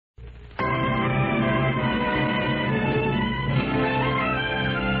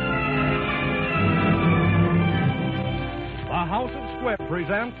Squibb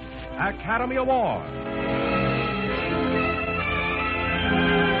present Academy Award.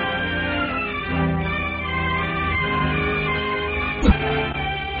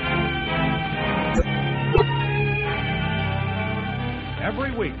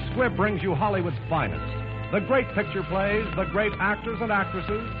 Every week, Squibb brings you Hollywood's finest. The great picture plays, the great actors and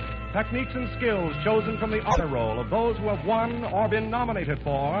actresses, techniques and skills chosen from the honor roll of those who have won or been nominated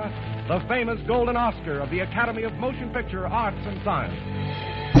for the famous Golden Oscar of the Academy of Motion Picture Arts and Science.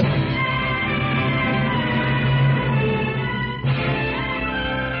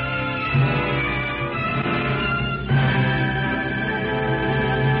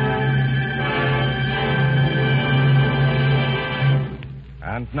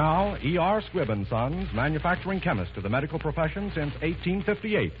 And now, E.R. Squibb & Sons, manufacturing chemist to the medical profession since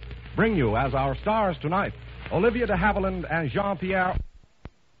 1858, bring you as our stars tonight, Olivia de Havilland and Jean-Pierre...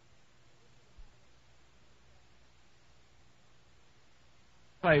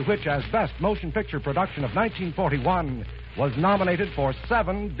 which, as Best Motion Picture Production of 1941, was nominated for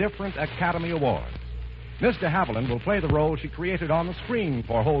 7 different Academy Awards. Miss de Havilland will play the role she created on the screen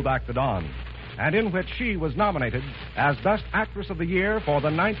for Hold Back the Dawn, and in which she was nominated as Best Actress of the Year for the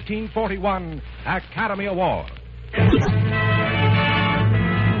 1941 Academy Award.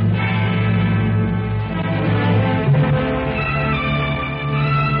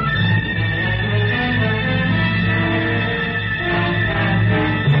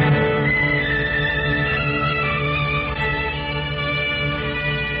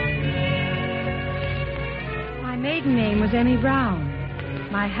 My maiden name was Emmy Brown.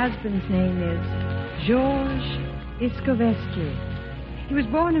 My husband's name is George Iscovescu. He was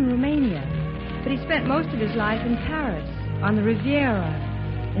born in Romania, but he spent most of his life in Paris, on the Riviera,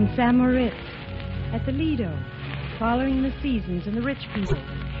 in Saint Moritz, at the Lido, following the seasons and the rich people.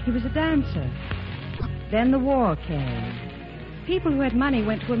 He was a dancer. Then the war came. People who had money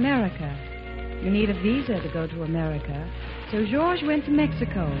went to America. You need a visa to go to America. So George went to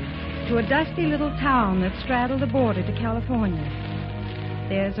Mexico, to a dusty little town that straddled the border to California.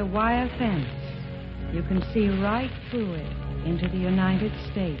 There's a wire fence. You can see right through it into the United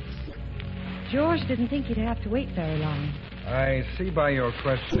States. George didn't think he'd have to wait very long. I see by your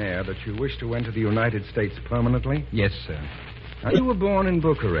questionnaire that you wish to enter the United States permanently. Yes, sir. Now, you were born in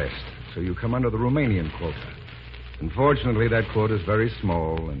Bucharest, so you come under the Romanian quota. Unfortunately, that quota is very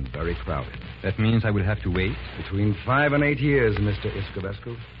small and very crowded. That means I will have to wait? Between 5 and 8 years, Mr.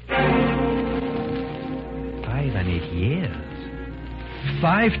 Iscovescu. 5 and 8 years?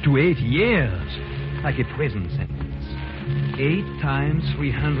 5 to 8 years, like a prison sentence. 8 times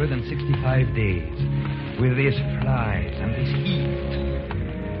 365 days, with these flies and this heat.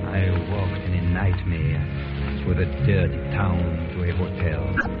 I walked in a nightmare through the dirty town to a hotel.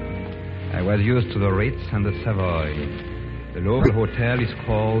 I was used to the Ritz and the Savoy. The local hotel is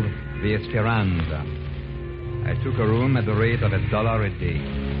called the Esperanza. I took a room at the rate of $1 a day.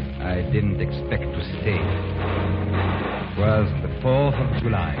 I didn't expect to stay. It was the 4th of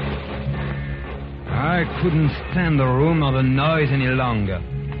July. I couldn't stand the room or the noise any longer.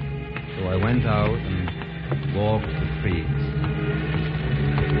 So I went out and walked the streets.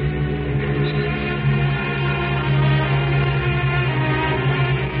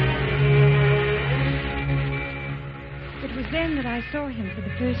 It was then that I saw him for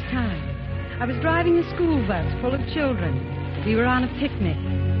the first time. I was driving a school bus full of children. We were on a picnic.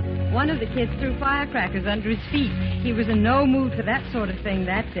 One of the kids threw firecrackers under his feet. He was in no mood for that sort of thing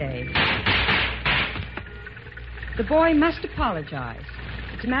that day. The boy must apologize.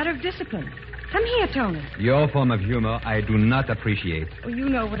 It's a matter of discipline. Come here, Tony. Your form of humor I do not appreciate. Oh, you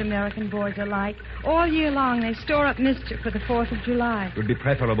know what American boys are like. All year long, they store up mischief for the 4th of July. It would be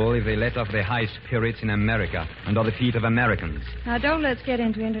preferable if they let off their high spirits in America under the feet of Americans. Now, don't let's get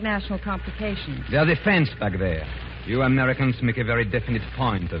into international complications. There's a fence back there. You Americans make a very definite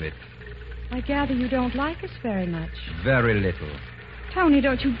point of it. I gather you don't like us very much. Very little. Tony,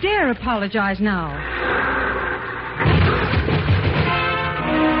 don't you dare apologize now.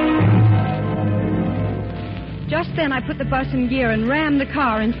 Just then, I put the bus in gear and rammed the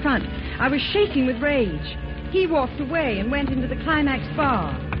car in front. I was shaking with rage. He walked away and went into the Climax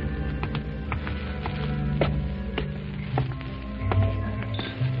bar.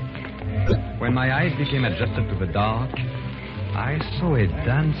 When my eyes became adjusted to the dark, I saw a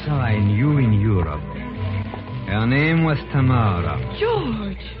dancer I knew in Europe. Her name was Tamara.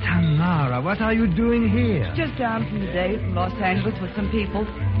 George! Tamara, what are you doing here? Just down from the day from Los Angeles with some people.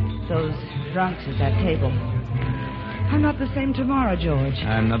 Those drunks at that table. I'm not the same Tamara, George.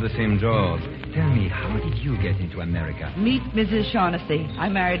 I'm not the same George. Tell me, how did you get into America? Meet Mrs. Shaughnessy. I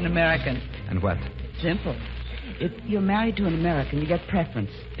married an American. And what? Simple. If you're married to an American, you get preference.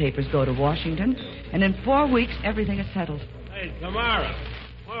 Papers go to Washington, and in 4 weeks, everything is settled. Hey, Tamara.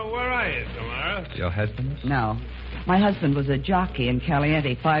 Well, where are you, Tamara? Your husband? No. My husband was a jockey in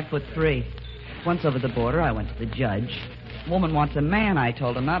Caliente, 5'3". Once over the border, I went to the judge. Woman wants a man, I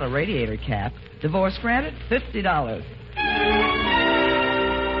told him, not a radiator cap. Divorce granted, $50.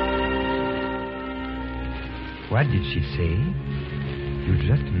 What did she say? You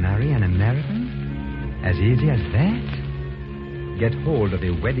just marry an American? As easy as that? Get hold of a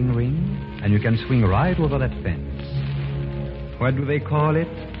wedding ring, and you can swing right over that fence. What do they call it?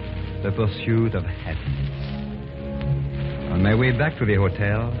 The pursuit of happiness. On my way back to the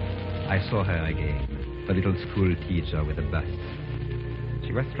hotel, I saw her again, the little school teacher with the bus.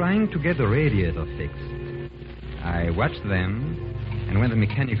 She was trying to get the radiator fixed. I watched them, and when the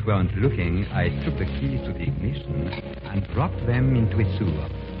mechanics weren't looking, I took the keys to the ignition and dropped them into a sewer.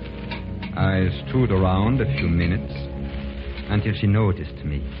 I stood around a few minutes until she noticed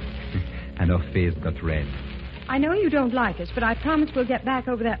me, and her face got red. I know you don't like us, but I promise we'll get back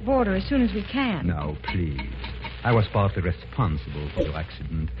over that border as soon as we can. Now, please. I was partly responsible for your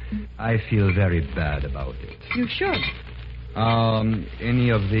accident. I feel very bad about it. You should.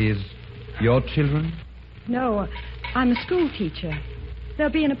 Any of these your children? No, I'm a school teacher. They'll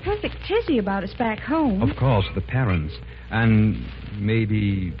be in a perfect tizzy about us back home. Of course, the parents. And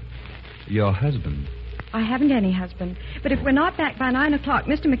maybe your husband. I haven't any husband. But if we're not back by 9 o'clock,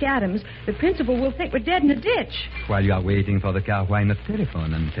 Mr. McAdams, the principal will think we're dead in a ditch. While you are waiting for the car, why not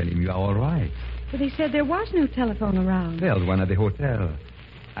telephone and tell him you are all right? But he said there was no telephone around. There's one at the hotel.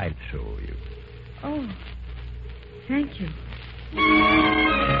 I'll show you. Oh, thank you.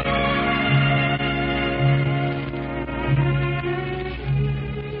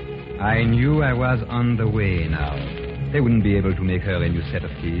 I knew I was on the way now. They wouldn't be able to make her a new set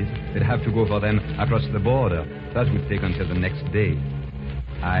of keys. They'd have to go for them across the border. That would take until the next day.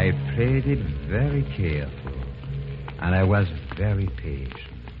 I played it very careful, and I was very patient.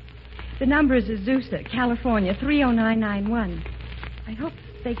 The number is Azusa, California, 30991. I hope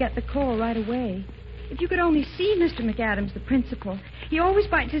they get the call right away. If you could only see Mr. McAdams, the principal. He always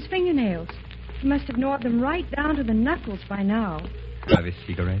bites his fingernails. He must have gnawed them right down to the knuckles by now. Have a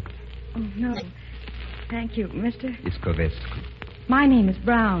cigarette? Oh, no. Thank you, Mr. Iscovescu. My name is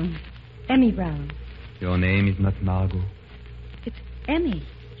Brown. Emmy Brown. Your name is not Margot? It's Emmy.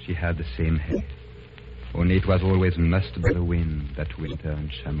 She had the same hair. Only it was always mussed by the wind that winter in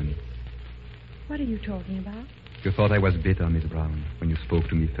Chamonix. What are you talking about? You thought I was bitter, Miss Brown, when you spoke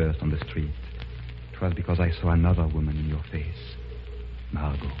to me first on the street. It was because I saw another woman in your face.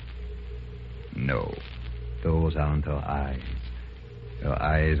 Margot. No, those aren't her eyes. Her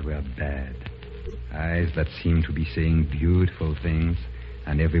eyes were bad. Eyes that seemed to be saying beautiful things,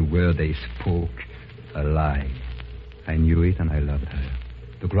 and every word they spoke, a lie. I knew it, and I loved her.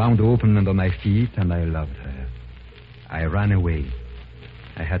 The ground opened under my feet, and I loved her. I ran away.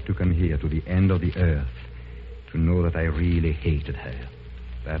 I had to come here to the end of the earth to know that I really hated her,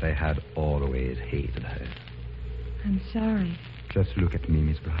 that I had always hated her. I'm sorry. Just look at me,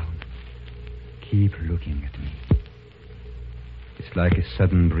 Miss Brown. Keep looking at me. It's like a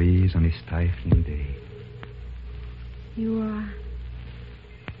sudden breeze on a stifling day. You are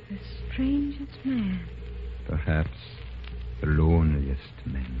the strangest man. Perhaps the loneliest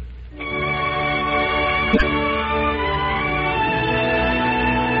man.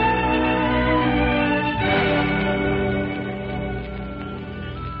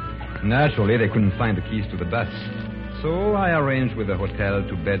 Naturally, they couldn't find the keys to the bus. So I arranged with the hotel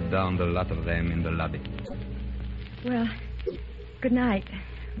to bed down the lot of them in the lobby. Well, good night.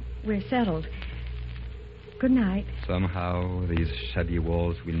 We're settled. Good night. Somehow, these shabby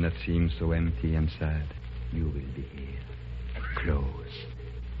walls will not seem so empty and sad. You will be here. Close.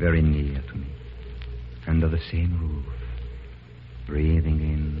 Very near to me. Under the same roof. Breathing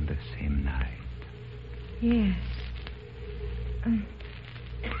in the same night. Yes.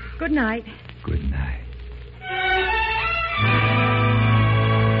 Good night. Good night.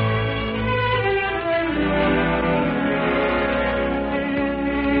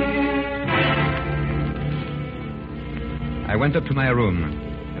 I went up to my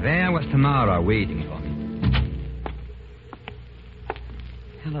room. There was Tamara waiting for me.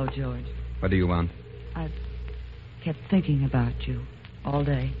 Hello, George. What do you want? I've kept thinking about you all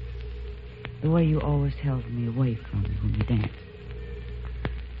day. The way you always held me away from me when we danced.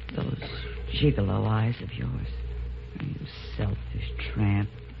 Those gigolo eyes of yours. You selfish tramp.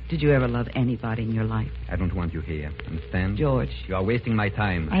 Did you ever love anybody in your life? I don't want you here. Understand? George. You are wasting my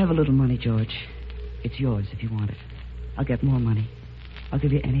time. I have a little money, George. It's yours if you want it. I'll get more money. I'll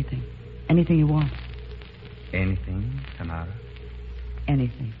give you anything. Anything you want. Anything, Tamara?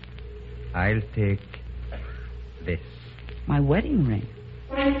 Anything. I'll take this. My wedding ring.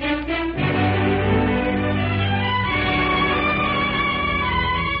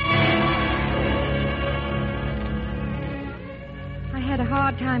 I had a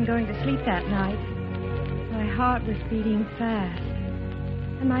hard time going to sleep that night. My heart was beating fast,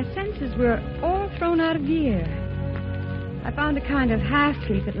 and my senses were all thrown out of gear. I found a kind of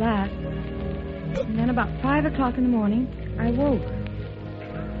half-sleep at last, and then about 5 o'clock in the morning, I woke.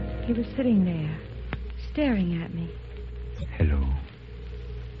 He was sitting there, staring at me. Hello.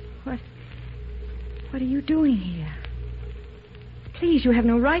 What are you doing here? Please, you have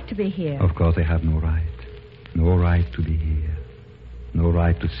no right to be here. Of course I have no right. No right to be here. No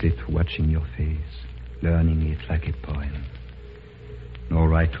right to sit watching your face, learning it like a poem. No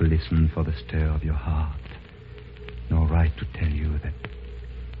right to listen for the stir of your heart. No right to tell you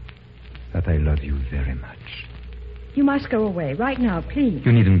that I love you very much. You must go away right now, please.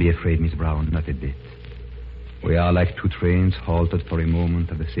 You needn't be afraid, Miss Brown, not a bit. We are like two trains halted for a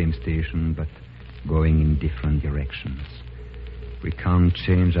moment at the same station, but going in different directions. We can't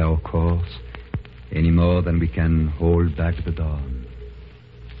change our course any more than we can hold back the dawn.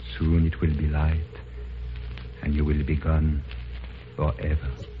 Soon it will be light, and you will be gone forever.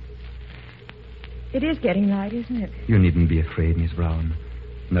 It is getting light, isn't it? You needn't be afraid, Miss Brown.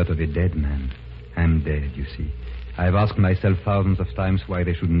 Not of a dead man. I'm dead, you see. I've asked myself thousands of times why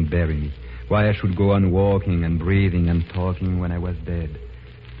they shouldn't bury me, why I should go on walking and breathing and talking when I was dead.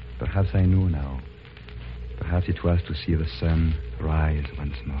 Perhaps I know now. Perhaps it was to see the sun rise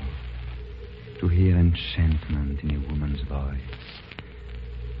once more, to hear enchantment in a woman's voice,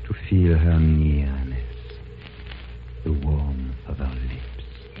 to feel her nearness, the warmth of her lips.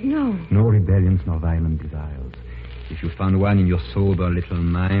 No. No rebellions nor violent desires. If you found one in your sober little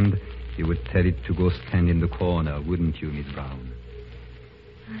mind, you would tell it to go stand in the corner, wouldn't you, Miss Brown?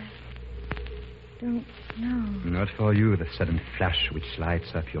 I don't know. Not for you, the sudden flash which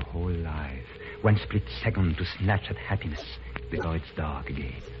lights up your whole life. One split second to snatch at happiness before it's dark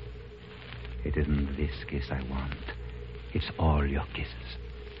again. It isn't this kiss I want. It's all your kisses.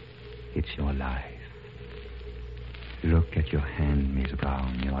 It's your life. Look at your hand, Miss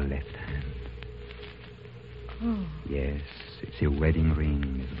Brown, your left hand. Oh. Yes, it's a wedding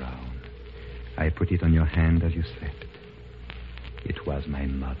ring, Miss Brown. I put it on your hand as you slept. It was my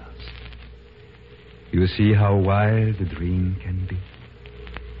mother's. You see how wild a dream can be?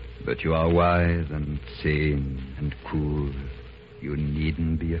 But you are wise and sane and cool. You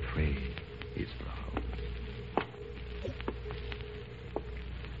needn't be afraid, Miss Brown.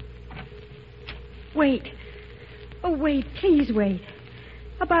 Wait. Oh, wait. Please wait.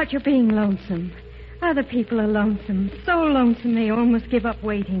 About your being lonesome. Other people are lonesome. So lonesome they almost give up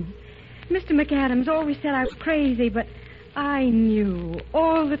waiting. Mr. McAdams always said I was crazy, but I knew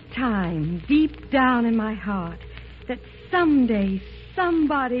all the time, deep down in my heart, that someday,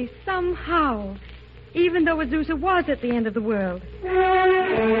 somebody, somehow, even though Azusa was at the end of the world.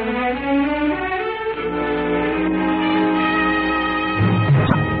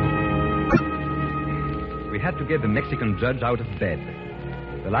 We had to get the Mexican judge out of bed.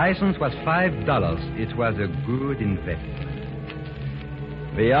 The license was $5. It was a good investment.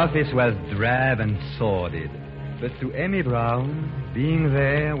 The office was drab and sordid, but to Emmy Brown, being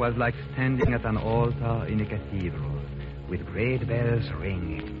there was like standing at an altar in a cathedral, with great bells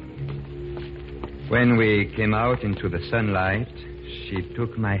ringing. When we came out into the sunlight, she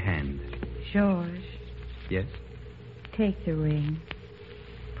took my hand. George. Yes? Take the ring.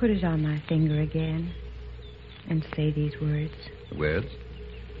 Put it on my finger again. And say these words. Words?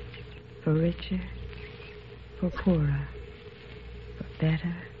 For richer, for poorer, for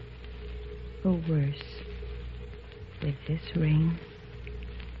better, for worse. With this ring,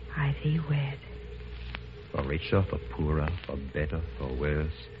 I thee wed. For richer, for poorer, for better, for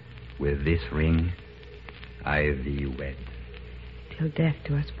worse. With this ring, I thee wed. Till death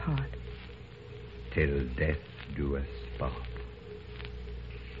do us part. Till death do us part.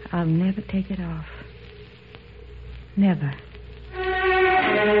 I'll never take it off. Never.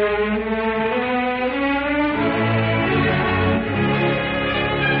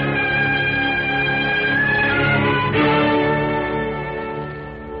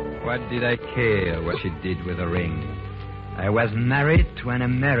 What did I care what she did with the ring? I was married to an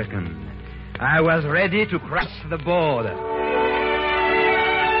American. I was ready to cross the border.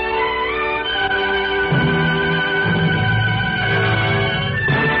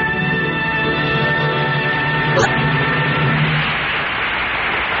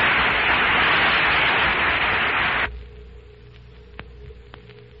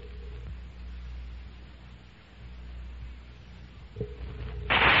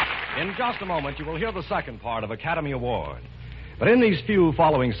 just a moment, you will hear the second part of Academy Award. But in these few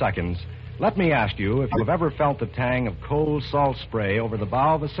following seconds, let me ask you if you've ever felt the tang of cold salt spray over the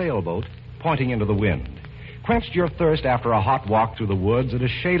bow of a sailboat pointing into the wind, quenched your thirst after a hot walk through the woods at a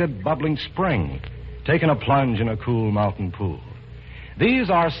shaded, bubbling spring, taken a plunge in a cool mountain pool.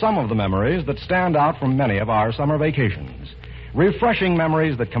 These are some of the memories that stand out from many of our summer vacations. Refreshing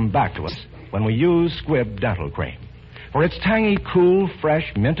memories that come back to us when we use Squibb Dental Cream. For its tangy, cool,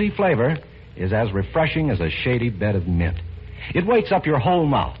 fresh, minty flavor is as refreshing as a shady bed of mint. It wakes up your whole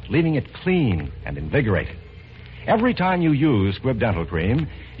mouth, leaving it clean and invigorated. Every time you use Squibb Dental Cream,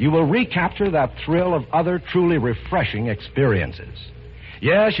 you will recapture that thrill of other truly refreshing experiences.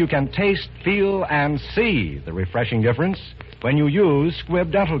 Yes, you can taste, feel, and see the refreshing difference when you use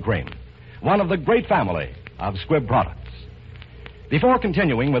Squibb Dental Cream, one of the great family of Squibb products. Before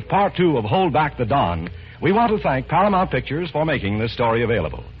continuing with Part 2 of Hold Back the Dawn, we want to thank Paramount Pictures for making this story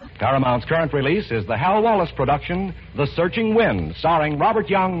available. Paramount's current release is the Hal Wallace production, The Searching Wind, starring Robert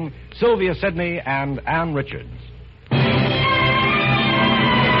Young, Sylvia Sidney, and Ann Richards.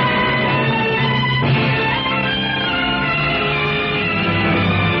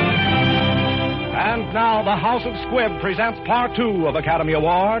 And now the House of Squibb presents Part 2 of Academy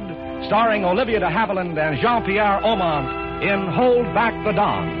Award, starring Olivia de Havilland and Jean-Pierre Aumont in Hold Back the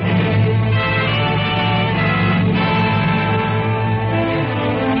Dawn.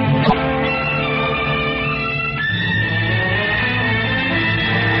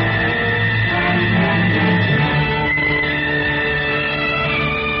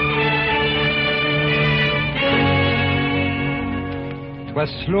 'Twas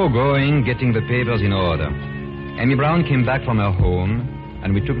slow going, getting the papers in order. Amy Brown came back from her home,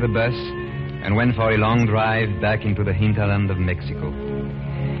 and we took the bus and went for a long drive back into the hinterland of Mexico.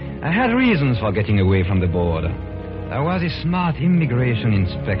 I had reasons for getting away from the border. There was a smart immigration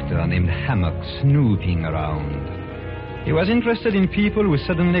inspector named Hammock snooping around. He was interested in people who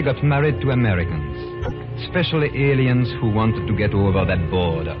suddenly got married to Americans, especially aliens who wanted to get over that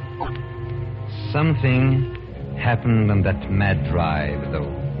border. Something happened on that mad drive, though.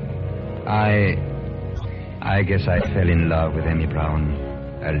 I guess I fell in love with Amy Brown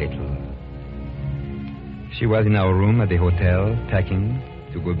a little. She was in our room at the hotel, packing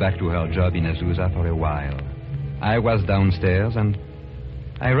to go back to her job in Azusa for a while. I was downstairs, and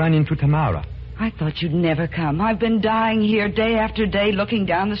I ran into Tamara. I thought you'd never come. I've been dying here day after day, looking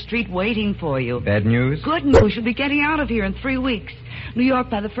down the street, waiting for you. Bad news? Good news. You'll be getting out of here in 3 weeks. New York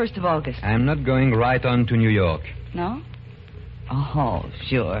by the 1st of August. I'm not going right on to New York. No? Oh,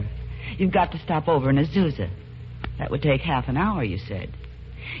 sure. You've got to stop over in Azusa. That would take half an hour, you said.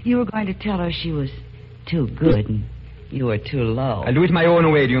 You were going to tell her she was too good and you were too low. I'll do it my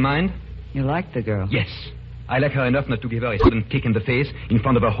own way, do you mind? You like the girl? Yes. I like her enough not to give her a sudden kick in the face in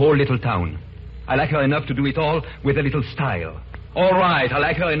front of a whole little town. I like her enough to do it all with a little style. All right, I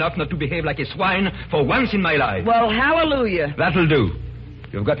like her enough not to behave like a swine for once in my life. Well, hallelujah. That'll do.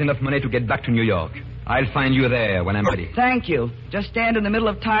 You've got enough money to get back to New York. I'll find you there when I'm ready. Thank you. Just stand in the middle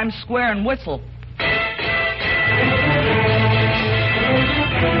of Times Square and whistle.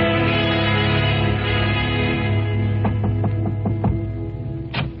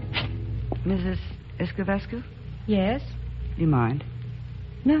 Mrs. Escovescu? Yes? You mind?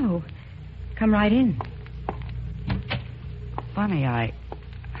 No. Come right in. Funny, I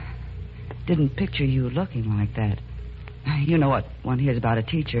didn't picture you looking like that. You know what one hears about a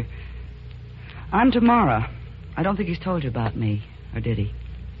teacher. I'm Tamara. I don't think he's told you about me, or did he?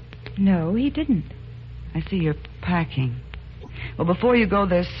 No, he didn't. I see you're packing. Well, before you go,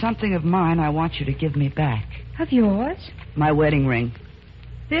 there's something of mine I want you to give me back. Of yours? My wedding ring.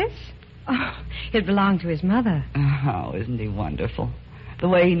 This? Oh, it belonged to his mother. Oh, isn't he wonderful? The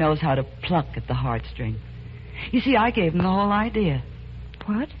way he knows how to pluck at the heartstring. You see, I gave him the whole idea.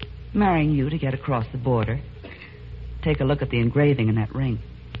 What? Marrying you to get across the border. Take a look at the engraving in that ring.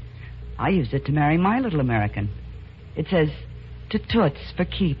 I used it to marry my little American. It says, "To Toots for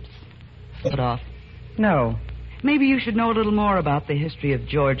keeps." Slip it off. No. Maybe you should know a little more about the history of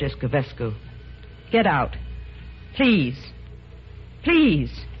George Escovescu. Get out. Please.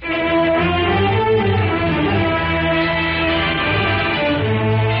 Please.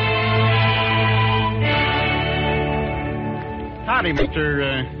 Howdy,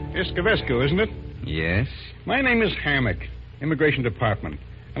 Mr. Escovescu, isn't it? Yes? My name is Hammock, Immigration Department.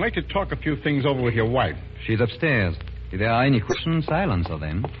 I'd like to talk a few things over with your wife. She's upstairs. If there are any questions, I'll answer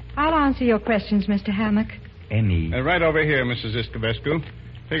them. I'll answer your questions, Mr. Hammock. Emmy. Right over here, Mrs. Escovescu.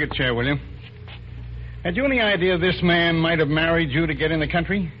 Take a chair, will you? Had you any idea this man might have married you to get in the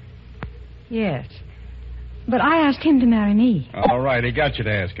country? Yes. But I asked him to marry me. All right, he got you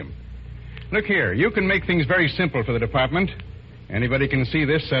to ask him. Look here, you can make things very simple for the department. Anybody can see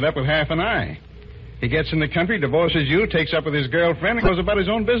this set up with half an eye. He gets in the country, divorces you, takes up with his girlfriend, and goes about his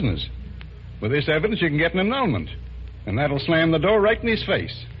own business. With this evidence, you can get an annulment. And that'll slam the door right in his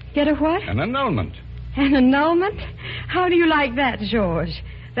face. Get a what? An annulment. An annulment? How do you like that, George?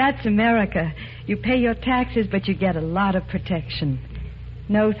 That's America. You pay your taxes, but you get a lot of protection.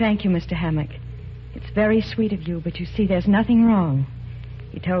 No, thank you, Mr. Hammock. It's very sweet of you, but you see, there's nothing wrong.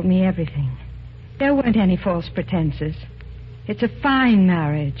 You told me everything. There weren't any false pretenses. It's a fine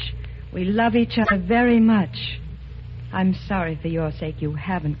marriage. We love each other very much. I'm sorry for your sake you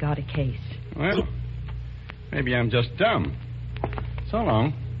haven't got a case. Well, maybe I'm just dumb. So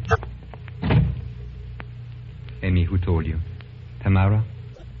long. Amy, who told you? Tamara?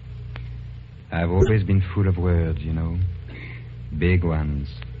 I've always been full of words, you know. Big ones,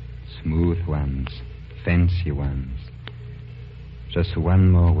 smooth ones, fancy ones. Just one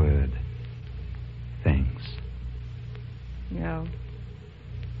more word. Thanks. No.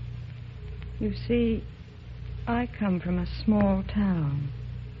 You see, I come from a small town.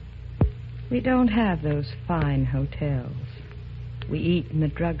 We don't have those fine hotels. We eat in the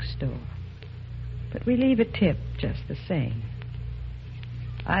drugstore. But we leave a tip just the same.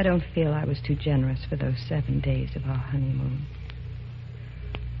 I don't feel I was too generous for those 7 days of our honeymoon.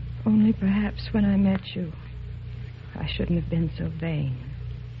 Only perhaps when I met you, I shouldn't have been so vain.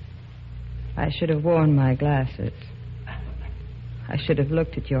 I should have worn my glasses. I should have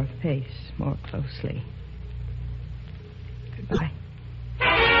looked at your face more closely. Goodbye.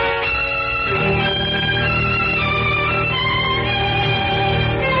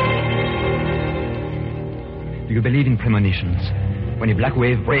 Do you believe in premonitions? When a black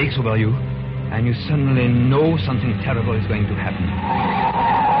wave breaks over you, and you suddenly know something terrible is going to happen.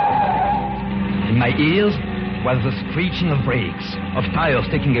 In my ears was the screeching of brakes, of tires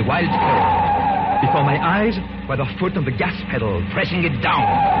taking a wild curve. Before my eyes was the foot of the gas pedal, pressing it down.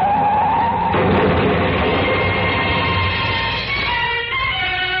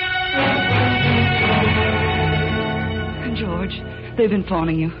 George, they've been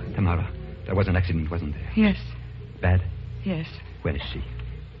phoning you. Tamara, there was an accident, wasn't there? Yes. Bad? Yes. Where is she?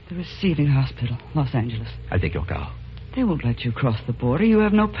 The receiving hospital, Los Angeles. I'll take your car. They won't let you cross the border. You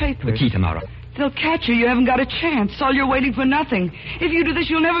have no papers. The key, Tamara. They'll catch you. You haven't got a chance. All you're waiting for nothing. If you do this,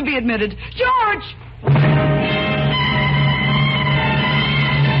 you'll never be admitted. George!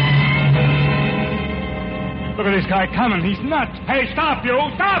 Look at this guy coming. He's nuts. Hey, stop, you.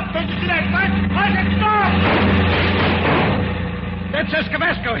 Stop. Don't you see that? I said stop. That's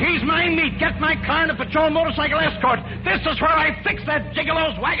Escovesco. He's my meat. Get my car and a patrol motorcycle escort. This is where I fix that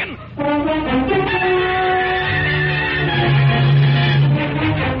gigolo's wagon.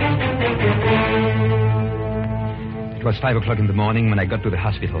 It was 5 o'clock in the morning when I got to the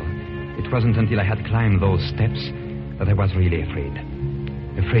hospital. It wasn't until I had climbed those steps that I was really afraid.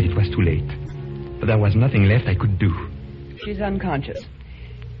 Afraid it was too late. But there was nothing left I could do. She's unconscious.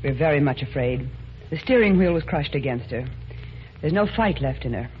 We're very much afraid. The steering wheel was crushed against her. There's no fight left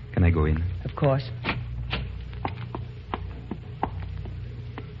in her. Can I go in? Of course.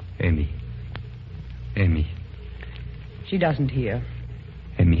 Amy. Amy. She doesn't hear.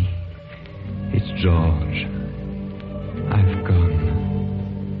 Amy. It's George. I've gone.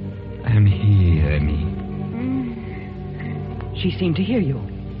 I'm here, Amy. She seemed to hear you.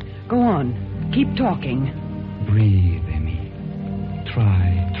 Go on. Keep talking. Breathe, Amy.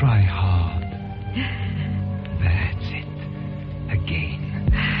 Try hard. That's it. Again.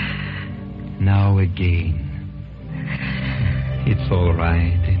 Now again. It's all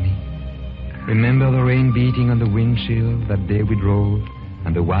right, Amy. Remember the rain beating on the windshield that day we drove,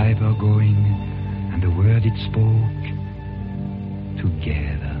 and the wiper going, and the word it spoke?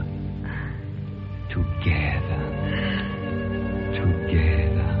 Together. Together.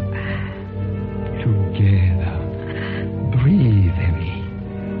 Together. Together. Breathe, Amy.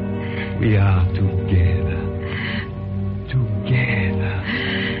 We are together. Together.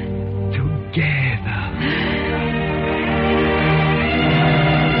 Together.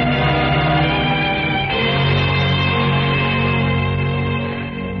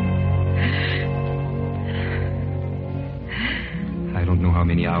 I don't know how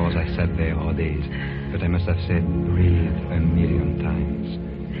many hours I sat there or days, but I must have said breathe 1,000,000 times.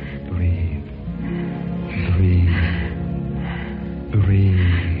 Breathe. Breathe.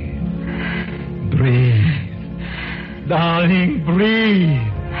 Breathe. Breathe. Darling, breathe.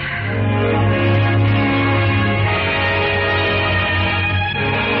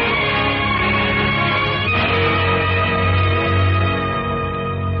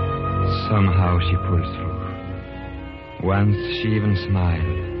 Somehow she pulled through. Once she even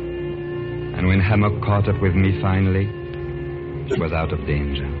smiled. And when Hammock caught up with me finally, she was out of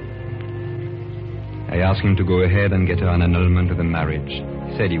danger. I asked him to go ahead and get her an annulment to the marriage.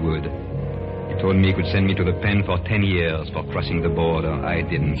 He said he would. He told me he could send me to the pen for 10 years for crossing the border. I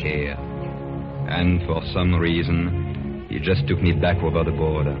didn't care. And for some reason, he just took me back over the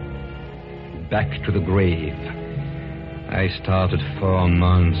border. Back to the grave. I started 4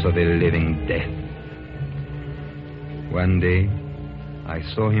 months of a living death. One day, I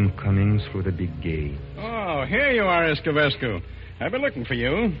saw him coming through the big gate. Oh, here you are, Escovescu. I've been looking for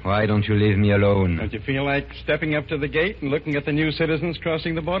you. Why don't you leave me alone? Don't you feel like stepping up to the gate and looking at the new citizens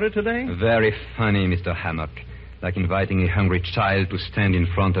crossing the border today? Very funny, Mr. Hammock. Like inviting a hungry child to stand in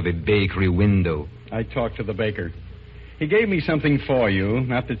front of a bakery window. I talked to the baker. He gave me something for you,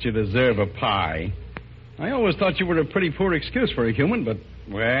 not that you deserve a pie. I always thought you were a pretty poor excuse for a human, but,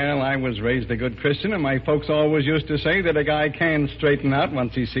 well, I was raised a good Christian, and my folks always used to say that a guy can straighten out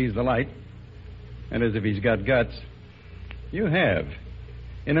once he sees the light. That is, if he's got guts. You have.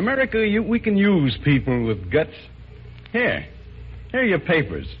 In America, we can use people with guts. Here are your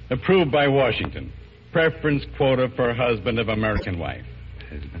papers, approved by Washington. Preference quota for husband of American wife.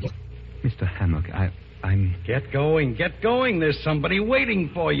 Husband? Mr. Hammock, I'm... Get going. There's somebody waiting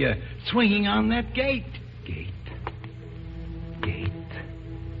for you, swinging on that gate. Gate.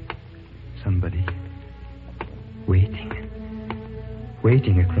 Somebody waiting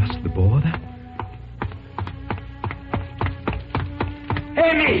across the border.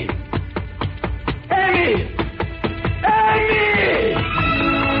 Amy!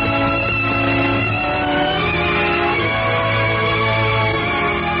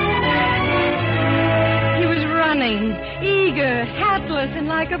 He was running, eager, hatless, and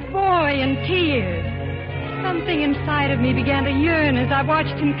like a boy in tears. Something inside of me began to yearn as I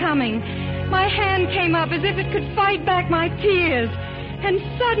watched him coming. My hand came up as if it could fight back my tears. And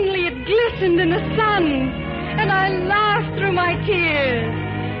suddenly it glistened in the sun. And I laughed through my tears.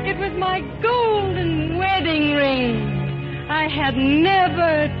 It was my golden wedding ring. I had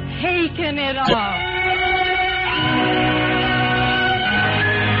never taken it off.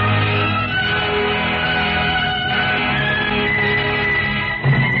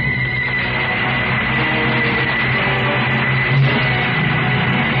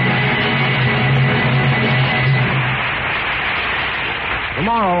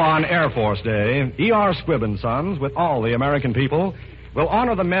 Tomorrow on Air Force Day, E.R. Squibb & Sons, with all the American people, will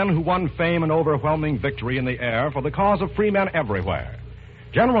honor the men who won fame and overwhelming victory in the air for the cause of free men everywhere.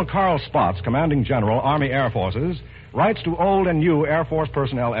 General Carl Spaatz, Commanding General, Army Air Forces, writes to old and new Air Force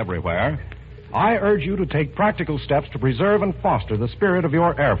personnel everywhere, I urge you to take practical steps to preserve and foster the spirit of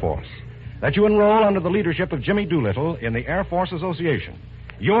your Air Force, that you enroll under the leadership of Jimmy Doolittle in the Air Force Association,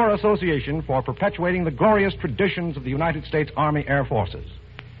 your association for perpetuating the glorious traditions of the United States Army Air Forces.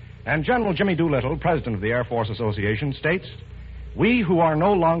 And General Jimmy Doolittle, president of the Air Force Association, states, we who are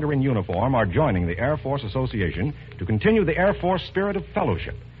no longer in uniform are joining the Air Force Association to continue the Air Force spirit of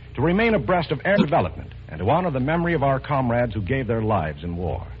fellowship, to remain abreast of air development, and to honor the memory of our comrades who gave their lives in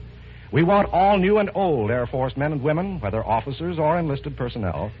war. We want all new and old Air Force men and women, whether officers or enlisted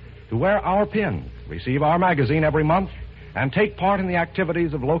personnel, to wear our pin, receive our magazine every month, and take part in the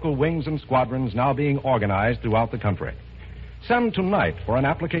activities of local wings and squadrons now being organized throughout the country. Send tonight for an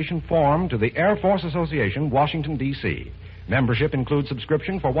application form to the Air Force Association, Washington, D.C. Membership includes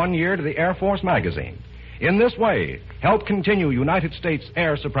subscription for 1 year to the Air Force magazine. In this way, help continue United States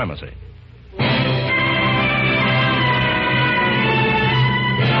air supremacy.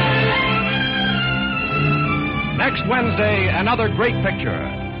 Next Wednesday, another great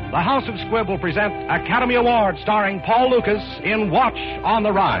picture. The House of Squibb will present Academy Award starring Paul Lukas in Watch on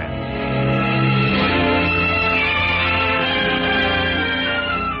the Rhine.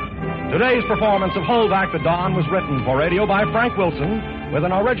 Today's performance of Hold Back the Dawn was written for radio by Frank Wilson with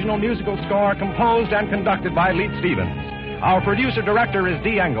an original musical score composed and conducted by Leet Stevens. Our producer-director is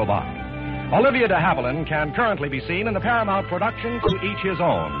Dee Engelbach. Olivia de Havilland can currently be seen in the Paramount production To Each His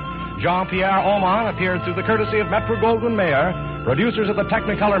Own. Jean-Pierre Oman appeared through the courtesy of Metro-Goldwyn-Mayer, producers of the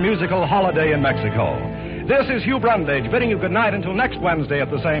Technicolor musical Holiday in Mexico. This is Hugh Brundage bidding you good night until next Wednesday at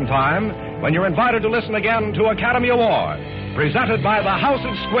the same time, when you're invited to listen again to Academy Award, presented by the House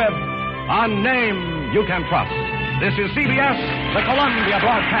of Squibb, a name you can trust. This is CBS, the Columbia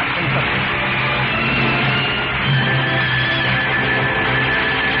Broadcasting System.